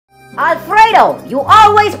Alfredo, you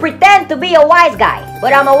always pretend to be a wise guy,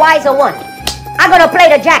 but I'm a wiser one. I'm gonna play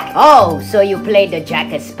the jack. Oh, so you played the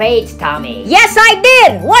jack of spades, Tommy. Yes, I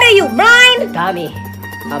did. What are you, blind? Tommy,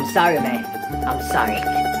 I'm sorry, man. I'm sorry.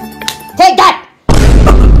 Take that.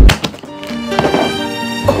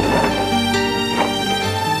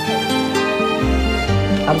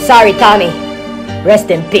 I'm sorry, Tommy. Rest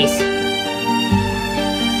in peace.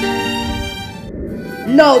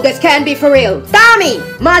 No, this can't be for real. Tommy,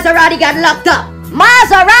 Maserati got locked up.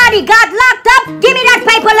 Maserati got locked up? Give me that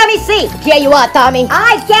paper, let me see. Here you are, Tommy.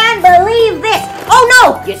 I can't believe this. Oh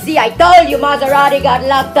no! You see, I told you Maserati got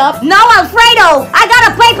locked up. No, Alfredo, I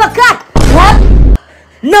got a paper cut. What?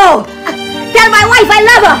 No! Tell my wife I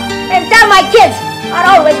love her, and tell my kids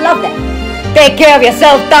I'll always love them. Take care of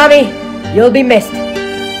yourself, Tommy. You'll be missed.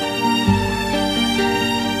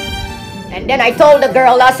 And then I told the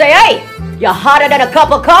girl, I say, hey, you're hotter than a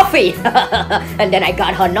cup of coffee. And then I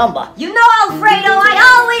got her number. You know, Alfredo, I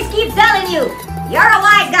always keep telling you, you're a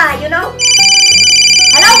wise guy, you know?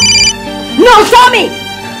 Hello? No, Tommy!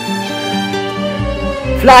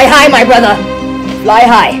 Fly high, my brother. Fly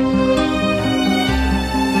high.